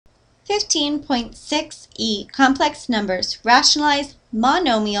15.6e, complex numbers, rationalize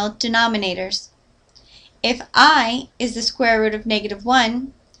monomial denominators. If I is the square root of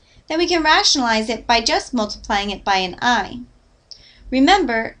 -1, then we can rationalize it by just multiplying it by an I.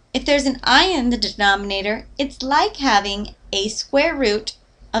 Remember, if there's an I in the denominator, it's like having a square root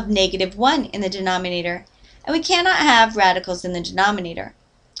of -1 in the denominator, and we cannot have radicals in the denominator.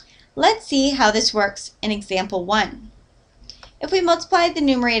 Let's see how this works in example 1. If we multiply the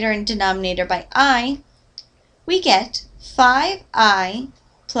numerator and denominator by I, we get 5i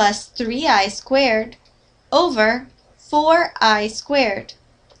plus 3i squared over 4i squared.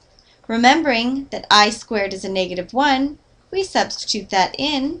 Remembering that I squared is a -1, we substitute that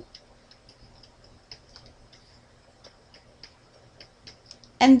in,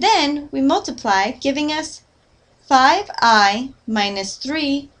 and then we multiply, giving us 5i minus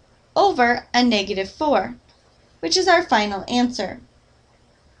 3 over a -4, which is our final answer.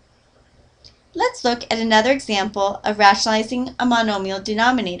 Let's look at another example of rationalizing a monomial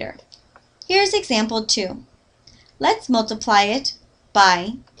denominator. Here's example 2. Let's multiply it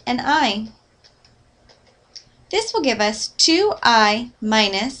by an I. This will give us 2i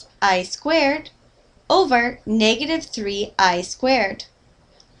minus I squared over -3i squared.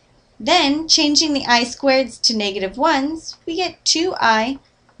 Then, changing the I squareds to -1s, we get 2i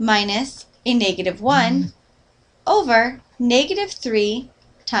minus a -1 over -3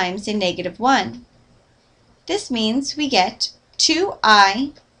 times a -1. This means we get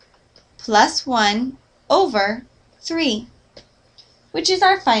 2i plus 1 over 3, which is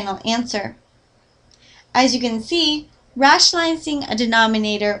our final answer. As you can see, rationalizing a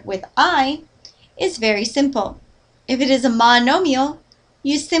denominator with I is very simple. If it is a monomial,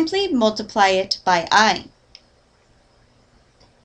 you simply multiply it by I.